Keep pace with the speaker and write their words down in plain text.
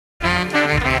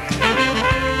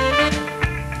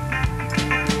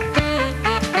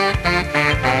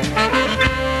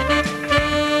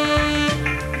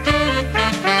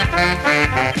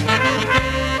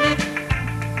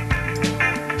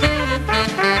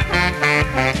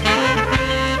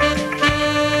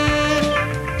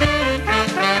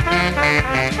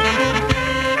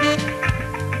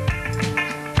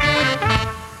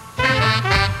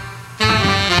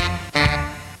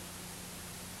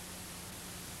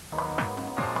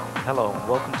Hello and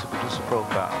welcome to Producer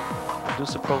Profile.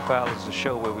 Producer Profile is a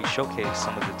show where we showcase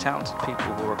some of the talented people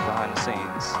who work behind the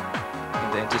scenes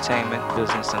in the entertainment,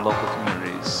 business, and local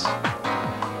communities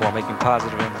while making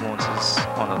positive influences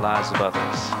on the lives of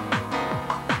others.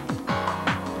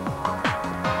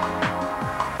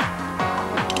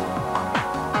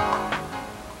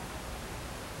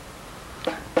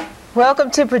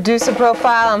 Welcome to Producer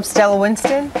Profile. I'm Stella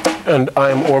Winston. And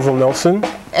I'm Orville Nelson.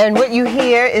 And what you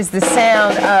hear is the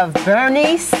sound of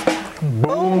Bernice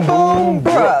Boom Boom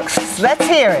Brooks. Let's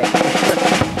hear it.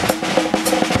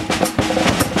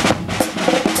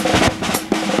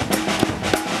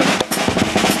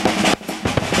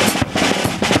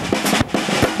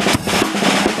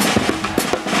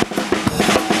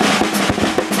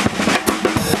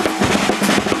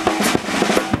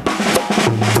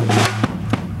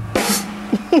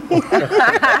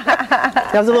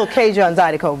 That was a little Cajun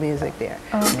Zydeco music there.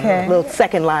 Okay. A little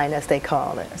second line, as they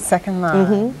call it. Second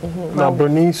line. Now,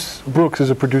 Bernice Brooks is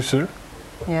a producer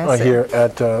Yes. here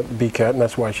at BCAT, and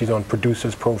that's why she's on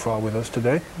Producer's Profile with us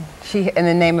today. And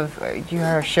the name of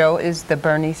her show is The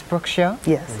Bernice Brooks Show.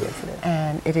 Yes, yes it is.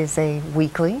 And it is a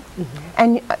weekly.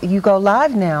 And you go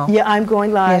live now. Yeah, I'm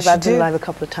going live. Yes, you I've been do. live a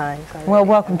couple of times already. Well,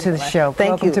 welcome to the show. Thank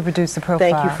welcome you. to Producer Profile.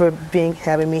 Thank you for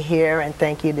having me here, and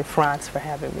thank you to Franz for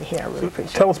having me here. I really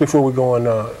appreciate it. Tell us before we go on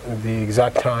the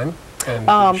exact time and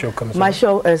the show comes My on.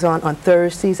 show is on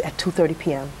Thursdays at 2:30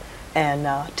 p.m. and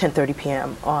 10:30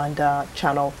 p.m. on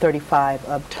channel 35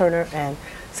 of Turner and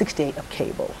 68 of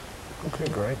cable. Okay,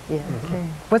 great. Yeah. Okay.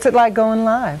 What's it like going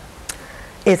live?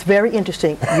 It's very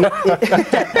interesting.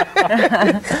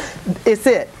 It's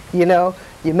it, you know.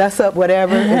 You mess up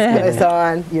whatever, it's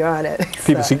on, you're on it.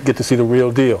 People get to see the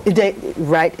real deal.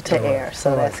 Right to air,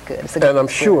 so that's good. It's a good And I'm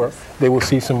sure experience. they will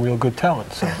see some real good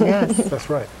talent. So. Yes.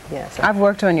 That's right. Yes, I've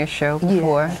worked on your show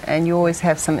before, and you always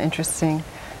have some interesting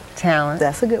talent.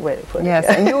 that's a good way to put it. Yes,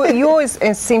 and you always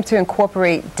seem to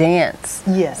incorporate dance,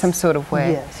 Yes. some sort of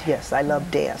way. Yes, yes, I love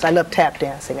dance. I love tap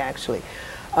dancing, actually.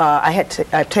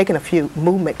 I've taken a few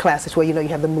movement classes where, you know, you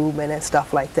have the movement and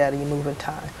stuff like that, and you move in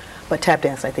time. But tap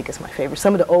dance, I think, is my favorite.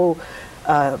 Some of the old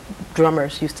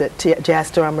drummers used to, jazz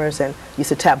drummers, and used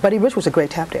to tap. Buddy Rich was a great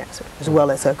tap dancer, as well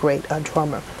as a great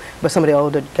drummer. But some of the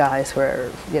older guys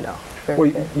were, you know, very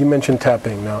Well, good. you mentioned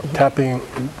tapping. Now, tapping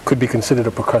could be considered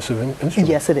a percussive instrument.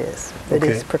 Yes, it is. It Okay.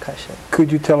 is percussion. Could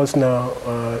you tell us now,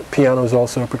 piano is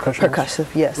also a percussion? Percussive,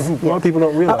 yes. A lot yes. of people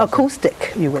don't realize that.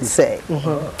 Acoustic, you would say.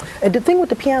 And the thing with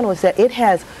the piano is that it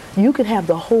has, you can have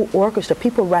the whole orchestra.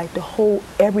 People write the whole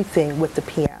everything with the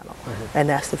piano. And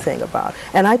that's the thing about it.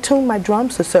 And I tune my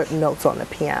drums to certain notes on the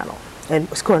piano, and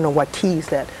according to what keys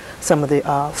that some of the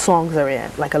songs are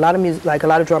in. Like a lot of music, like a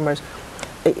lot of drummers,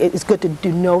 it's good to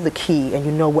know the key and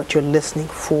you know what you're listening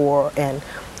for. And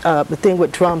the thing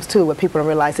with drums too, what people don't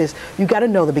realize is you got to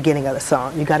know the beginning of the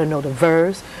song. You got to know the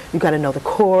verse. You got to know the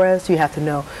chorus. You have to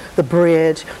know the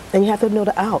bridge, and you have to know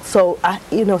the out. So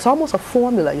you know, it's almost a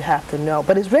formula you have to know.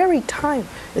 But it's very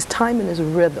It's time and it's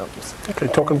rhythms. Okay,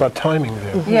 talking about timing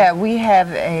there. Yeah, we have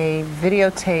a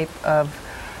videotape of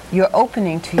your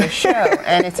opening to your show,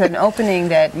 and it's an opening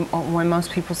that when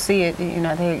most people see it, you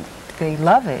know, they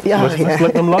love it. Yeah. Let's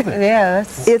let them love it. Yeah,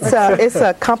 It's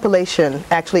a compilation.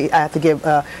 Actually, I have to give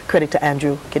credit to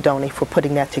Andrew Guidoni for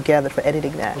putting that together, for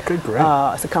editing that. Okay, great.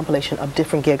 It's a compilation of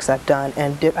different gigs I've done,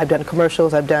 and I've done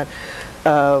commercials. I've done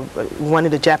one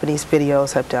of the Japanese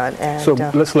videos I've done. And, So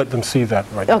let's let them see that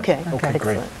right now. okay. Okay,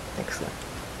 great. Excellent. Excellent.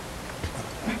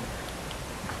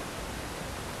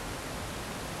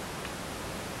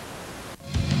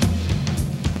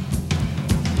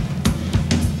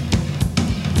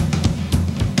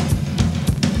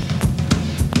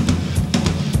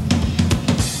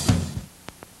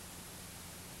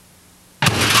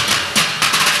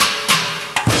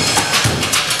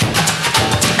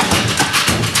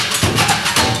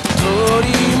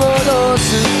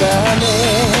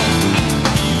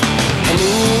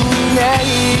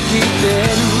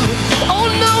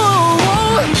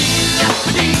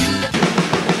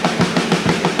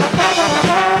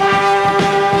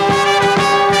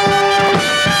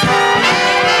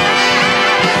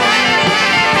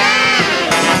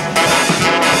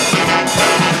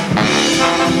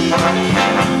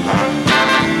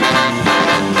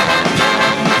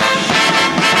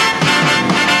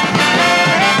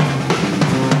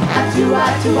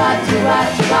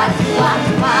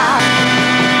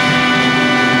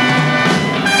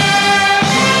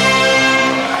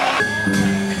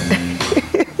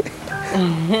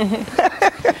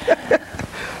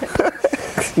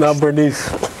 Now, Bernice,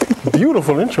 do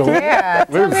beautiful intro. Yeah.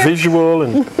 Very visual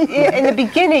and. Yeah, in the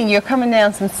beginning, you're coming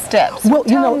down some steps. Well,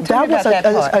 you know, Tell me about that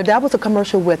part. that was a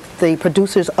commercial with the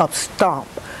producers of Stomp,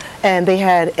 and they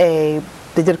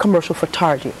did a commercial for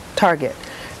Target.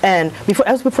 And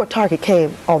that was before Target came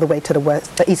all the way to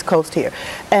the East Coast here.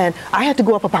 And I had to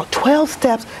go up about 12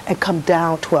 steps and come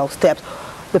down 12 steps.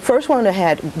 The first one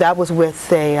that was with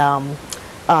the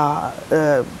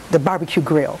barbecue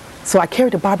grill. So I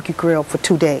carried the barbecue grill for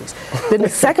 2 days. Then the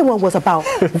second one was about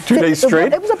 2 days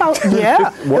straight? It was about,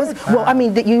 yeah. Well, I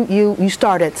mean, you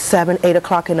start at 7, 8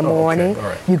 o'clock in the morning. Okay, all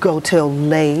right. You go till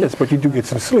late. Yes, but you do get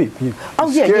some sleep.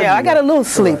 Yeah, I got a little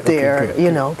sleep there, okay, good.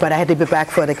 you know, but I had to be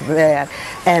back for that.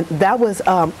 And that was,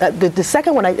 the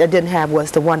second one I didn't have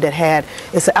was the one that had,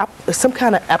 some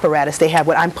kind of apparatus they have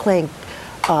where I'm playing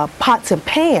pots and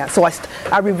pans. So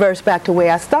I reversed back to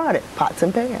where I started, pots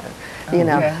and pans. You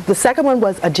know, the second one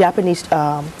was a Japanese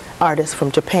artist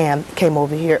from Japan came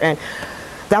over here, and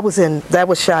that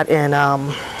was shot in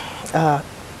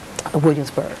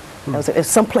Williamsburg. It was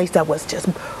some place that was just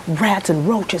rats and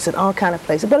roaches and all kind of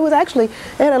places, but it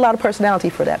had a lot of personality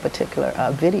for that particular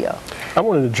video. I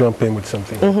wanted to jump in with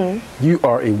something. You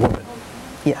are a woman.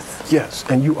 Yes. Yes,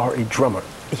 and you are a drummer.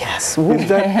 Yes.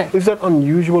 Is that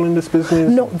unusual in this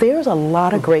business? No, there's a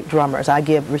lot of great drummers. I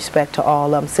give respect to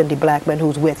all of them. Cindy Blackman,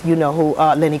 who's with,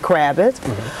 Lenny Kravitz.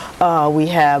 We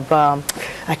have,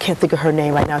 I can't think of her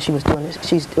name right now.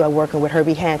 She's working with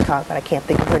Herbie Hancock, but I can't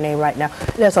think of her name right now.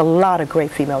 There's a lot of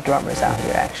great female drummers out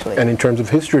here, actually. And in terms of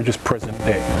history, or just present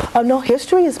day? No,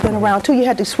 history has been around, too. You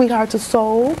had the Sweethearts of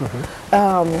Soul,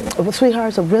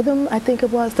 Sweethearts of Rhythm, I think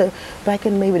it was, back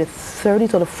in maybe the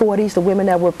 30s or the 40s, the women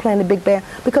that were playing the big band.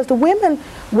 Because the women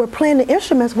were playing the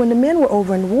instruments when the men were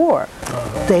over in the war.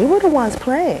 They were the ones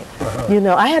playing. You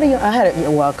know, I had a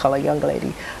well-colored young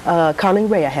lady, Carlene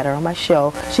Ray. I had her on my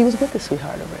show. She was with the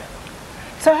Sweetheart of Rhythm.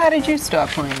 So how did you start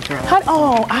playing drums? I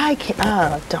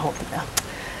don't know.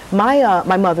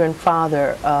 My mother and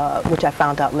father, which I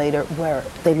found out later,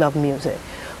 they love music.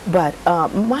 But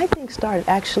my thing started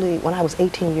actually when I was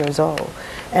 18 years old,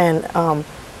 and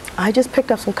I just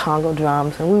picked up some Congo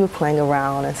drums, and we were playing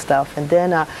around and stuff. And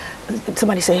then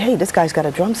somebody said, "Hey, this guy's got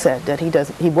a drum set that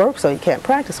he works, so he can't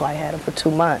practice." So I had him for 2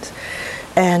 months,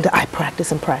 and I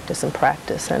practiced and practiced and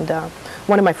practiced. And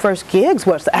one of my first gigs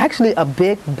was actually a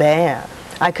big band.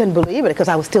 I couldn't believe it because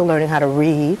I was still learning how to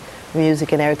read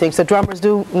music and everything. So drummers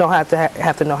do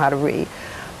have to know how to read.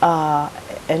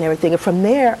 And everything. And from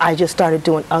there, I just started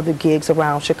doing other gigs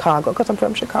around Chicago because I'm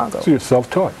from Chicago. So you're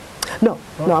self-taught? No,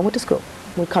 I went to school.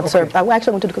 I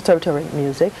actually went to the Conservatory of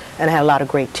Music, and I had a lot of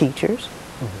great teachers.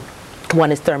 One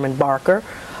is Thurman Barker,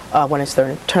 one is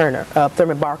Thurman Turner.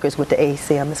 Thurman Barker is with the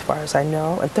ACM as far as I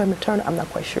know, and Thurman Turner, I'm not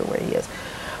quite sure where he is.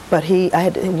 But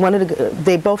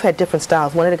they both had different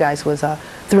styles. One of the guys was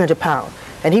 300 pounds,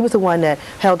 and he was the one that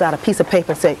held out a piece of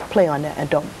paper and said, "Play on that and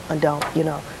don't,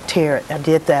 tear it." I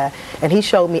did that, and he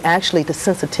showed me actually the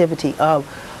sensitivity of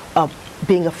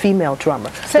being a female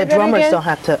drummer. So the drummers don't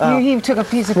have to. He took a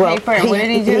piece of paper, and what did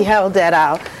he do? He held that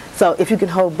out. So if you can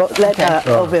hold both,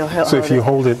 Oville hold. So if you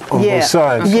hold it on both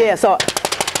sides. Yeah. So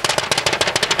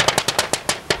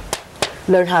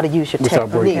learn how to use your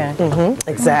technique.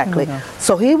 Exactly.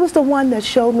 So he was the one that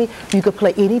showed me you could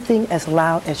play anything as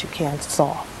loud as you can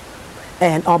soft.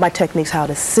 And all my techniques, how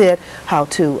to sit, how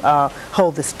to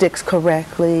hold the sticks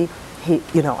correctly. I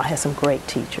had some great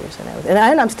teachers and everything.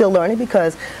 And I'm still learning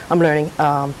because I'm learning,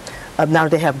 now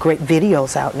they have great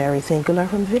videos out and everything. You can learn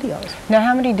from videos. Now,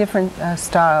 how many different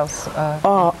styles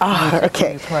okay.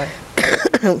 do you play?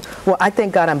 Well, I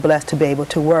thank God I'm blessed to be able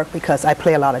to work because I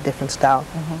play a lot of different styles.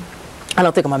 I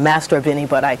don't think I'm a master of any,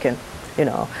 but I can,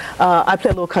 I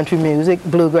play a little country music,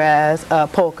 bluegrass,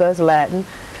 polkas, Latin.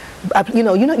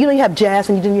 You have jazz,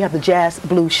 and then you have the jazz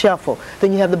blues shuffle.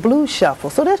 Then you have the blues shuffle.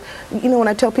 So there's, when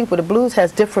I tell people the blues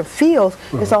has different feels,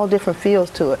 it's all different feels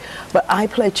to it. But I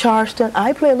play Charleston.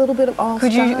 I play a little bit of all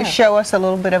Could styles. you show us a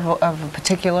little bit of a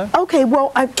particular? Okay,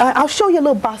 well, I'll show you a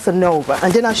little bossa nova,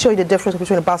 and then I'll show you the difference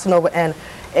between a bossa nova and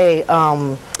a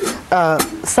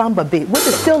samba beat, which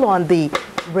is still on the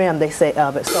rim, they say,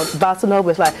 of it. So bossa nova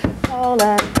is like, all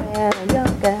that and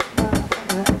young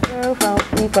girl from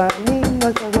Ipanema.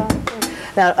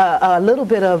 Now, a little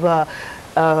bit of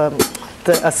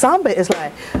the samba is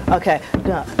like, okay, and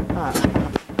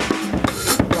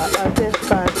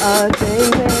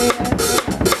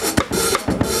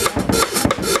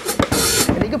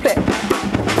you can play.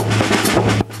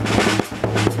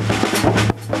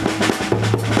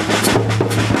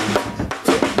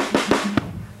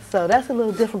 So that's a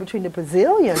little different between the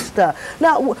Brazilian stuff.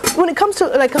 Now, when it comes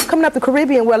to coming up the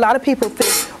Caribbean, where a lot of people think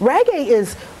reggae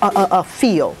is a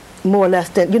feel. more or less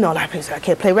than, you know, a lot of people say I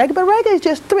can't play reggae, but reggae is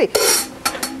just 3.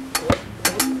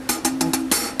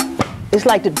 It's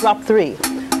like the drop 3.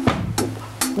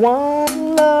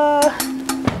 One love,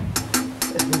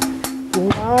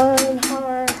 one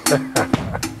heart.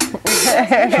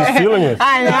 She's feeling it.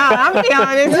 I know, I'm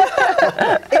feeling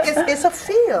it. It's a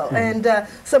feel, and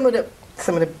some of the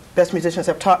best musicians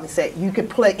have taught me, say you can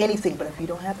play anything, but if you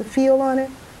don't have the feel on it,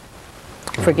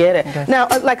 forget it. Okay. Now,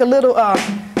 like a little.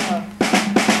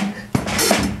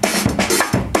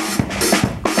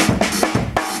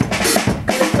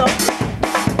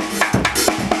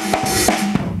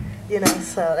 You know,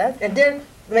 so that, and then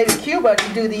maybe Cuba,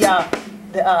 you do the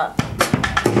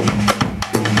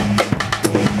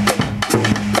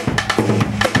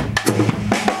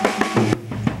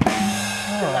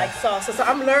like salsa. So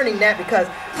I'm learning that because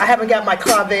I haven't got my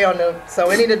clave on the, so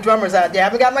any of the drummers out there, I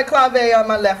haven't got my clave on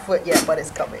my left foot yet, but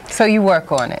it's coming. So you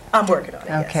work on it? I'm working on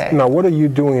it, okay. Yes. Now, what are you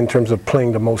doing in terms of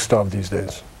playing the most stuff these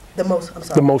days? The most, I'm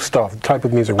sorry. The most stuff, type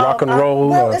of music, rock and roll?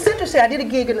 Well, it's interesting. I did a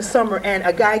gig in the summer, and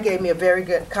a guy gave me a very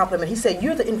good compliment. He said,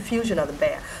 "You're the infusion of the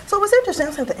band." So it was interesting.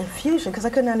 I said, "The infusion," because I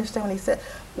couldn't understand what he said.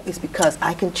 It's because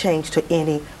I can change to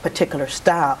any particular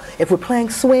style. If we're playing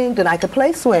swing, then I can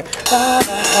play swing.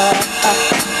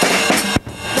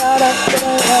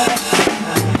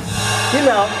 You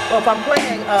know, or if I'm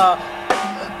playing,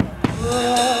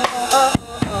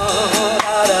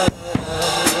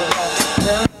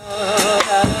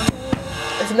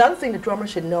 it's another thing the drummer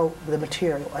should know the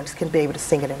material and can be able to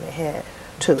sing it in their head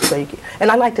too. So you can,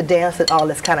 and I like to dance at all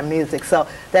this kind of music, so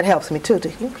that helps me too.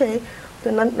 Okay,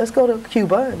 then let's go to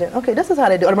Cuba. And then, okay, this is how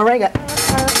they do it. Merengue.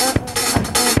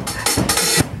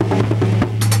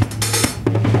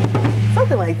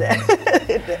 Something like that.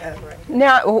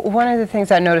 Now, one of the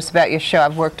things I noticed about your show,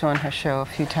 I've worked on her show a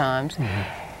few times,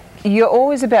 you're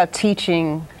always about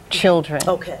teaching children,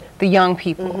 the young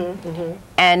people,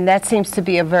 and that seems to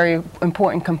be a very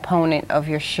important component of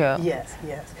your show. Yes,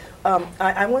 yes.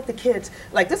 I want the kids,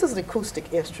 like this is an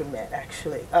acoustic instrument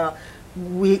actually.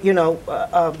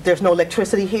 There's no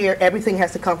electricity here, everything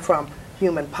has to come from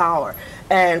human power.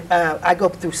 And I go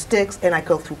through sticks and I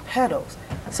go through pedals.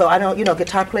 So I don't,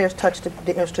 guitar players touch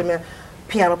the instrument,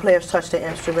 piano players touch the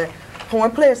instrument,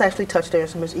 horn players actually touch their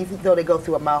instruments even though they go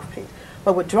through a mouthpiece.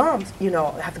 But with drums, I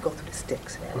have to go through the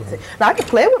sticks. Now I can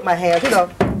play with my hands, I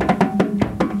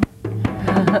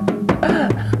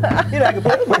can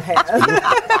play with my hands.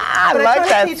 I like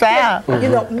that sound.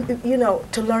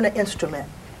 To learn an instrument.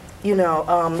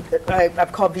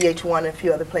 I've called VH1 and a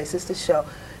few other places to show,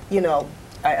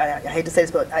 I hate to say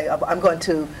this, but I'm going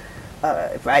to,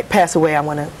 if I pass away, I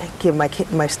want to give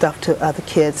my stuff to other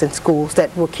kids in schools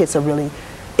where kids are really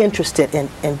interested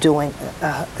in doing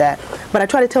that. But I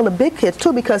try to tell the big kids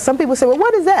too, because some people say, well,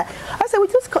 what is that? I say, well,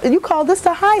 you call this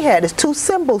the hi-hat. It's 2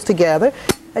 cymbals together,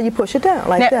 and you push it down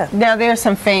like that. Now, there's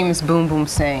some famous boom boom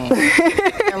sayings.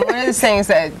 And one of the sayings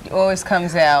that always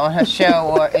comes out on her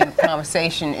show or in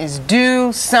conversation is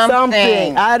do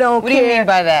something. I don't care. What do you mean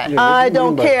by that? Yeah, I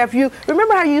don't care if you,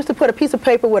 remember how you used to put a piece of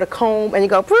paper with a comb and you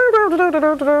go,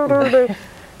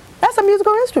 that's a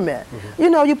musical instrument.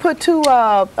 You put 2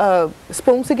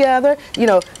 spoons together,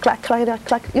 clack, clack,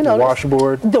 clack, The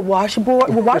washboard. The washboard.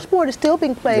 Well, washboard is still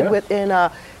being played with in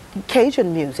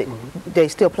Cajun music. They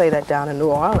still play that down in New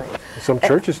Orleans. Some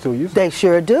churches still use it. They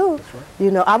sure do.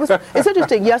 Right. It's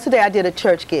interesting. Yesterday I did a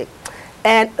church gig,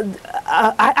 and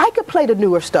I could play the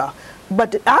newer stuff,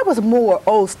 but I was more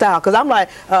old style because I'm like,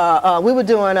 we were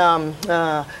doing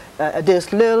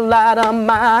this little light of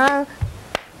mine,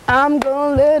 I'm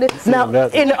gonna let it. Now,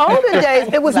 in the olden days,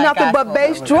 it was nothing but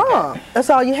bass drum. That's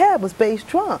all you had was bass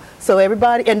drum. So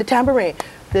everybody, and the tambourine,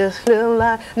 this little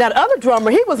light. Now the other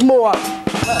drummer, he was more,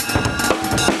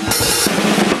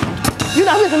 he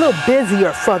was a little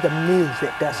busier for the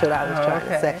music. That's what I was trying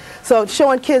to say. So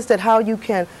showing kids that how you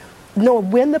can know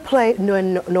when to play,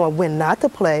 know when not to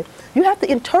play. You have to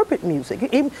interpret music.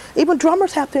 Even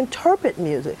drummers have to interpret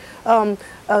music. One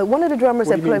of the drummers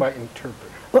that played. What do you mean by interpret?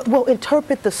 Well,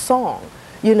 interpret the song.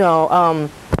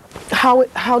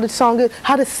 How the song is,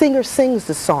 how the singer sings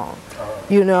the song.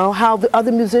 How the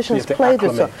other musicians play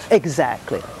the song.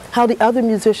 Exactly. How the other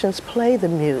musicians play the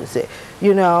music.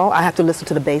 I have to listen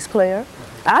to the bass player.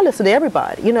 I listen to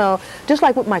everybody. Just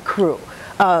like with my crew.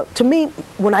 To me,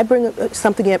 when I bring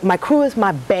something in, my crew is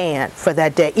my band for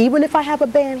that day. Even if I have a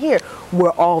band here,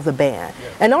 we're all the band. Yeah.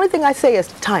 And the only thing I say is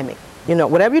timing.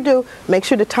 Whatever you do, make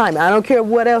sure the timing. I don't care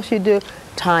what else you do,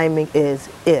 timing is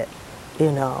it.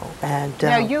 And now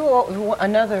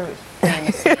another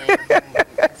famous thing.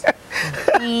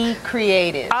 Be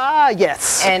creative. Ah,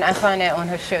 yes. And I find that on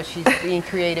her show, she's being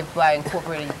creative by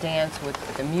incorporating dance with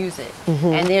the music.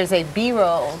 And there's a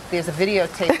B-roll, there's a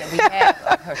videotape that we have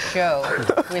of her show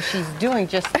where she's doing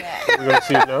just that. We're going to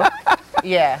see it now?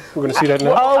 Yeah. We're going to see that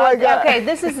now? Oh, my God. Okay,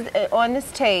 this is, on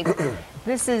this tape,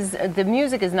 this is, the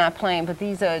music is not playing, but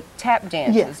these are tap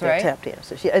dancers, yes, right? Tap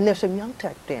dancers. Yeah, and there's some young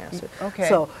tap dancers. Okay.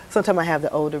 So sometimes I have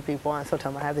the older people and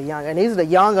sometimes I have the young. And these are the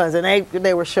young ones, and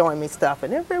they were showing me stuff,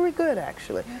 and they're very good,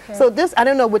 actually. Okay. So this, I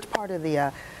don't know which part of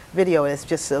the video is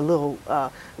just a little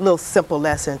simple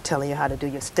lesson telling you how to do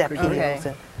your step heels.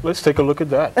 And let's take a look at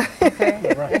that.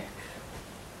 Okay. All right.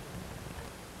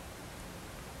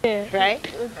 Yeah. Right?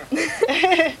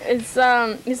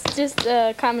 It's just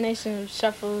a combination of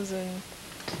shuffles and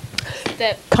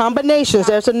step. Combinations,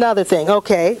 there's another thing.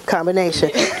 Okay, combination.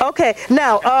 Okay,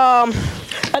 now,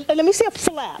 let me see a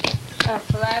flap. A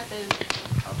flap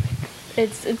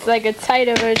is, it's like a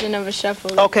tighter version of a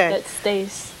shuffle. Okay. That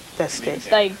stays. That stays.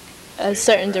 Like a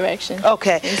certain direction.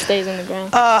 Okay. And stays on the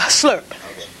ground. Slurp.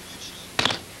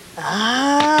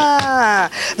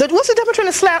 Ah, what's the difference between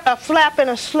a flap and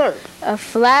a slurp? A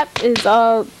flap is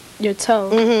all your toe,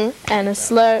 and a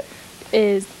slurp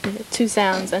is 2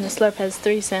 sounds, and a slurp has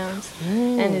 3 sounds,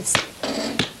 and it's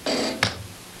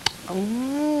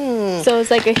so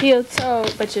it's like a heel toe,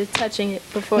 but you're touching it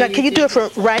before. Now, can you do it from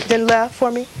right then left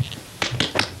for me?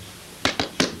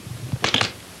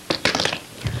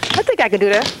 I think I can do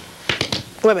that.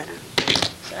 Wait a minute.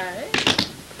 All right.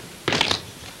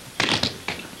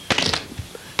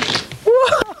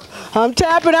 I'm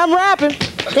tapping, I'm rapping.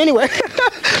 Anyway.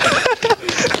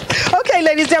 Okay,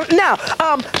 ladies and gentlemen. Now,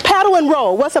 paddle and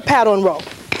roll. What's a paddle and roll?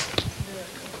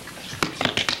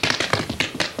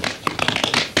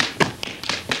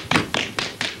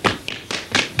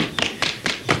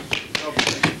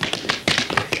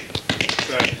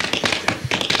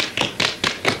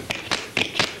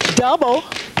 Double.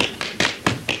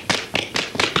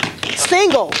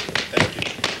 Single.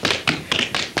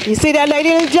 You see that,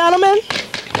 ladies and gentlemen?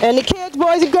 And the kids,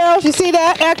 boys and girls, you see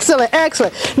that? Excellent,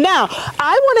 excellent. Now,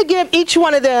 I want to give each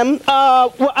one of them,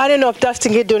 well, I don't know if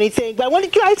Dustin can do anything, but I want you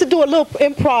guys to do a little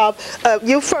improv,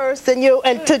 you first, then you,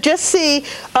 and to just see,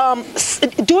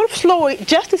 do it slowly,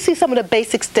 just to see some of the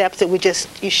basic steps that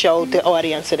you showed the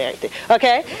audience and everything.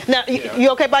 Okay? Now,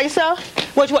 you okay by yourself?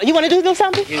 You want to do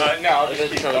something? No, I'll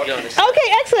just keep on doing this.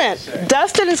 Okay, excellent.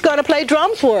 Dustin is going to play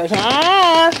drums for us.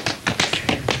 Ah.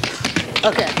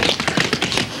 Okay.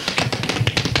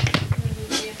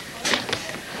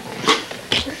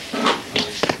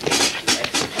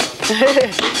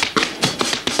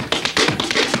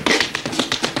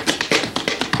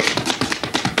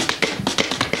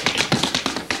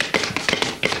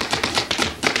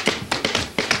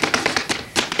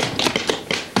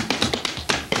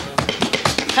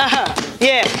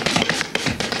 Yeah.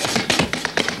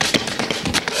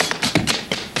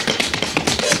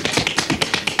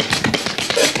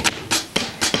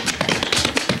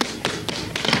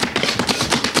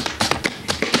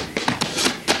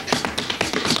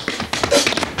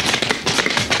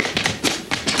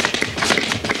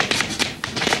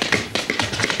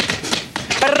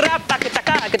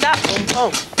 Oh.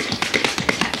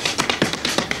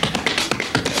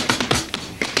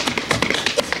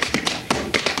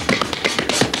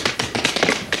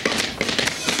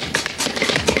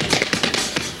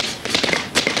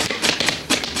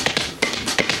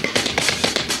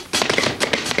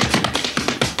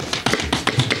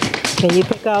 Can you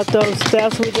pick out those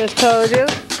steps we just told you?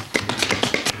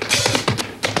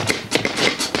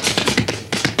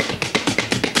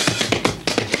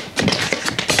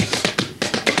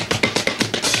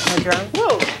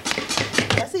 Whoa!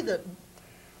 I see the.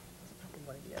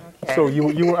 So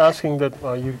you were asking that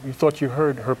you thought you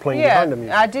heard her playing behind the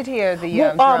music. I did hear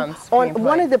the drums. On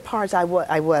one of the parts I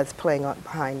was playing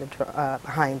behind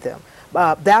them.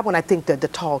 That one, I think the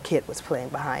tall kid was playing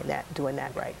behind that, doing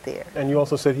that right there. And you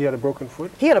also said he had a broken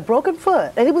foot? He had a broken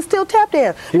foot, and he was still tap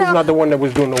dancing. He was not the one that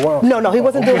was doing the wild. No, he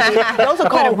wasn't doing that. Those are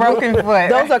called broken foot.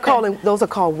 Those are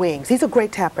called wings. He's a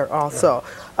great tapper also.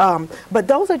 But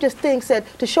those are just things that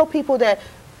to show people that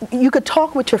you could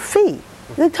talk with your feet.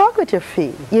 You talk with your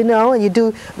feet, you know, and you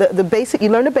do the basic. You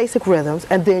learn the basic rhythms,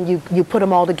 and then you put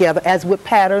them all together as with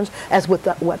patterns, as with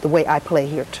the way I play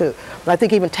here too. I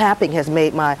think even tapping has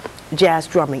made my jazz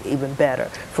drumming even better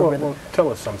for rhythm. Well, tell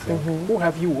us something. Who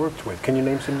have you worked with? Can you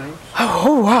name some names?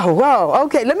 Oh, wow.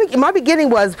 Okay, my beginning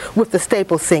was with the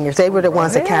Staple Singers. They were the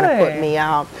ones that kind of put me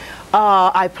out.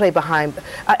 I play behind.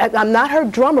 I'm not her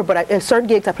drummer, but in certain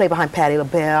gigs I play behind Patti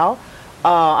LaBelle.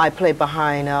 I play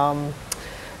behind.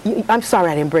 I'm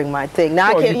sorry I didn't bring my thing.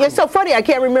 Now Well, I can't. It's so funny. I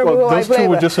can't remember who I played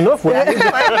with. Those two were just enough.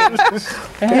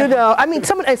 You know, I mean,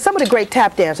 some of the great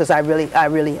tap dancers I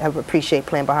really appreciate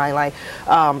playing behind, like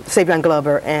Savion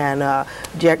Glover and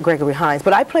Gregory Hines.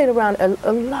 But I played around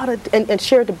a lot of and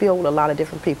shared the bill with a lot of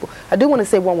different people. I do want to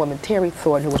say one woman, Terry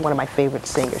Thornton, who was one of my favorite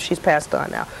singers. She's passed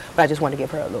on now, but I just want to give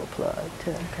her a little plug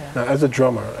too. Okay. Now, as a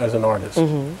drummer, as an artist,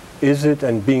 is it,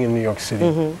 and being in New York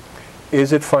City,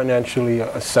 is it financially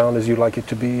as sound as you like it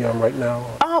to be right now?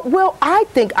 Well, I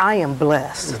think I am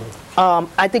blessed.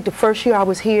 I think the first year I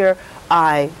was here,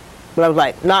 I was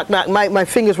like, knock, knock. My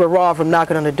fingers were raw from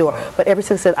knocking on the door. But ever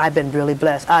since then, I've been really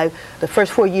blessed. The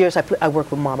first 4 years, I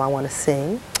worked with Mom, I Want to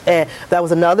Sing. And that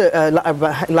was another, a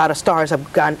lot of stars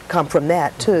have come from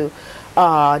that, too.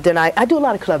 Then I do a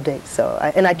lot of club dates, so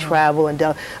I travel, and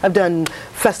I've done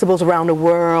festivals around the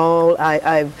world.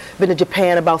 I've been to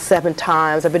Japan about 7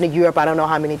 times. I've been to Europe I don't know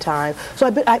how many times.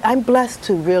 So I'm blessed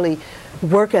to really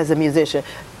work as a musician.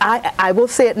 I will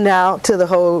say it now to the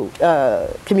whole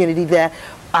community that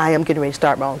I am getting ready to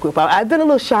start my own group. I've been a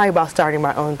little shy about starting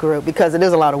my own group because it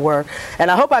is a lot of work,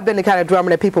 and I hope I've been the kind of drummer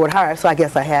that people would hire. So I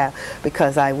guess I have,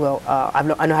 because I will. I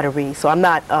know how to read, so I'm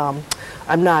not.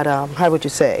 How would you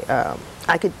say?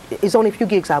 It's only a few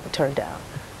gigs I would turn down.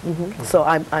 So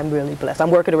I'm really blessed.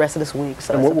 I'm working the rest of this week.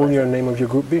 So and what will your name of your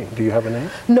group be? Do you have a name?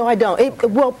 No, I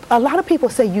don't. Well, a lot of people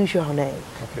say use your own name.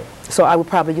 Okay. So I would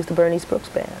probably use the Bernice Brooks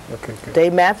Band. Okay, good.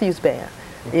 Dave Matthews Band.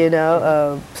 You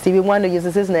know, Stevie Wonder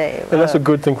uses his name. And that's a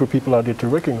good thing for people out there to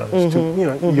recognize, too. You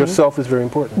know, yourself is very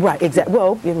important. Right, exactly.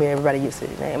 Well, I mean, everybody uses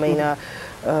his name. I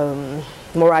mean,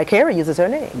 Mariah Carey uses her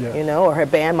name, you know, or her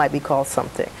band might be called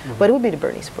something. But it would be the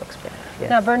Bernice Brooks Band. Yes.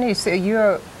 Now, Bernice,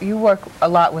 you work a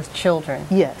lot with children.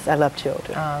 Yes, I love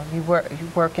children. You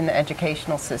work in the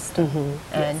educational system,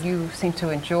 and you seem to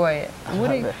enjoy it.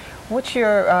 What's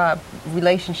your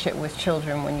relationship with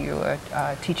children when you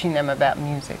are teaching them about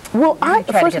music? Well,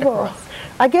 first of all,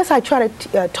 I guess I try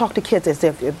to talk to kids as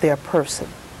if they're a person,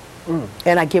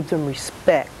 and I give them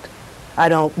respect. I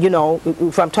don't, you know,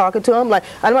 if I'm talking to them, like,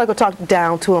 I'm not going to talk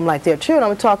down to them like they're children. I'm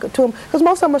going to talk to them, because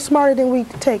most of them are smarter than we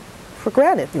take for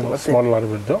granted. You know, smart a lot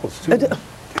of adults, too.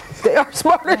 They are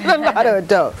smarter than a lot of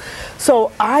adults.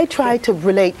 So I try to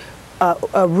relate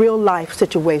real life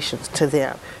situations to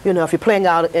them. You know, if you're playing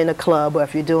out in a club, or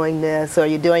if you're doing this or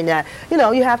you're doing that, you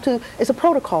know, you have to, it's a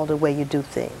protocol the way you do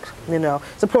things. You know,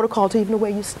 it's a protocol to even the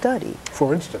way you study.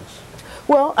 For instance?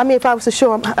 Well, I mean, if I was to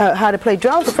show them how to play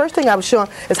drums, the first thing I would show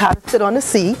them is how to sit on the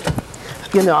seat.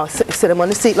 You know, sit them on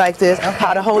the seat like this,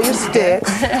 how to hold your sticks,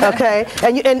 okay?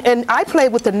 And I play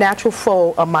with the natural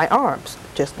fold of my arms,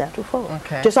 just natural fold.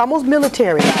 Okay. Just almost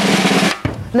military.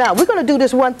 Now, we're going to do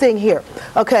this one thing here,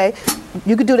 okay?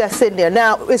 You could do that sitting there.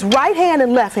 Now, it's right hand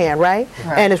and left hand, right?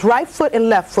 And it's right foot and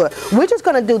left foot. We're just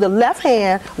going to do the left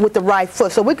hand with the right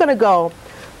foot. So we're going to go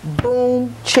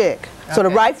boom, chick. So the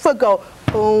right foot go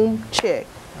boom, chick.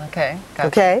 Okay, gotcha.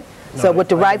 Okay? No, so with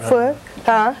the right foot,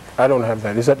 huh? I don't have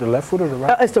that. Is that the left foot or the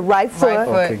right? It's the right foot,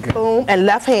 okay, good. Boom, and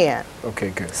left hand. Okay,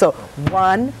 good. So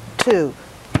 1, 2,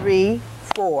 3,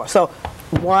 4. So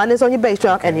 1 is on your bass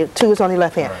drum, and your 2 is on your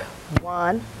left hand. Right.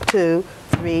 1, 2,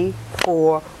 3,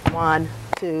 4, 1,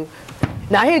 2.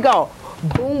 Now here you go.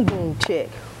 Boom, boom, chick.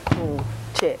 Boom,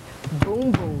 chick.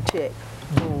 Boom, boom, chick.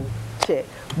 Boom, chick.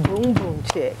 Boom, boom,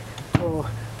 chick. Boom.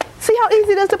 See how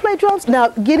easy it is to play drums? Now,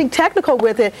 getting technical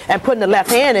with it and putting the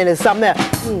left hand in is something else.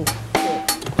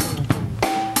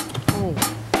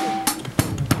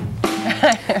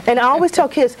 And I always tell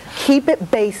kids, keep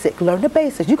it basic. Learn the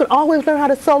basics. You can always learn how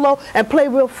to solo and play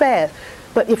real fast.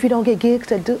 But if you don't get gigs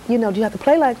that do, you know, you have to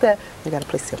play like that, you got to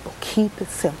play simple. Keep it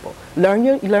simple. Learn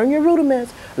your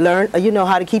rudiments. Learn, you know,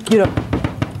 how to keep, you know,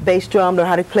 bass drum, learn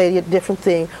how to play a different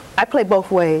thing. I play both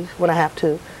ways when I have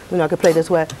to. You know, I can play this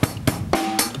way.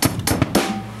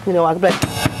 You know, I can play,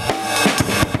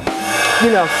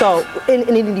 you know, so in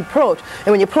the approach.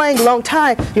 And when you're playing a long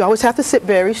time, you always have to sit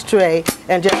very straight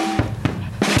and just.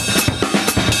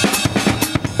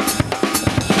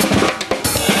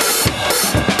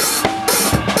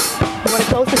 You want to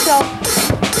close the show?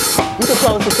 You can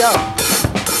close the show.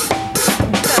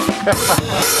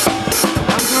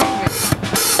 I'm hungry.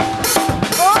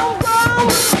 Boom, boom.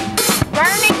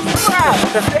 Bernice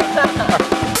Brooks.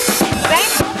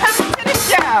 Thanks for coming to the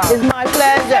show. It's my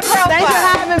pleasure. Thanks for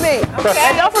having me. Okay.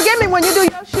 And don't forget me when you do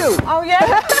your shoot. Oh, yeah?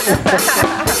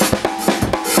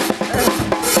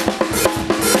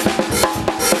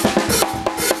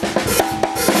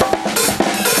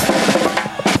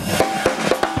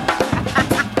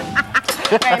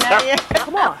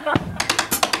 Come on.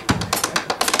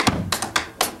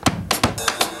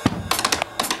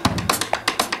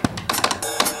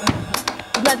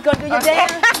 guys gonna do your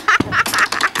dance?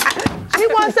 She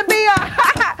wants to be a.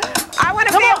 I want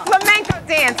to be a flamenco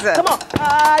dancer. Come on.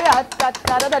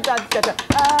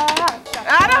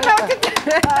 I don't know what to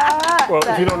do. Well,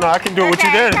 if you don't know, I can do it with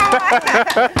you then.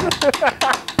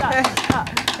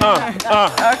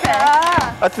 Okay.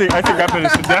 I think I better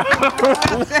sit down.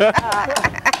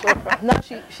 No,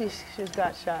 she's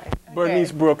got shy.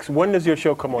 Bernice Brooks, when does your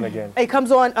show come on again? It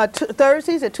comes on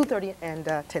Thursdays at 2:30 and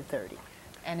 10:30.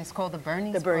 And it's called the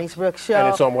Bernice Brooks Show. And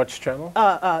it's on which channel?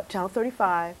 Channel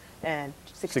 35 and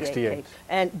 68. 68.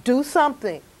 And do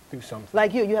something. Do something.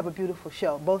 Like you have a beautiful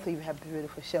show. Both of you have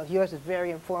beautiful shows. Yours is very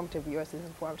informative. Yours is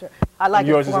informative. I like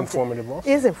yours is informative also.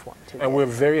 Is informative. And we're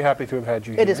very happy to have had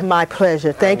you here. It is my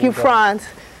pleasure. Thank you, Franz.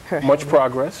 Much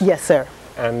progress. Yes, sir.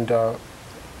 And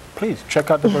please check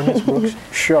out the Bernice Brooks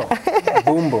show.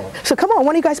 Boom, boom. So come on,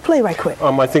 why don't you guys play right quick?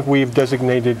 I think we've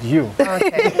designated you.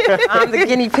 Okay. I'm the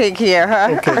guinea pig here,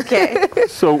 huh? Okay.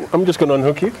 So I'm just going to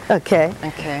unhook you. Okay.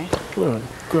 Okay. Go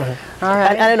ahead. All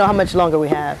right. I don't know how much longer we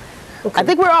have. Okay. I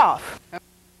think we're off.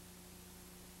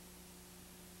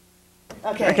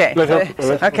 Okay. Okay.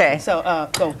 Okay. Okay. So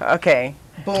go. Okay.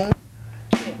 Boom.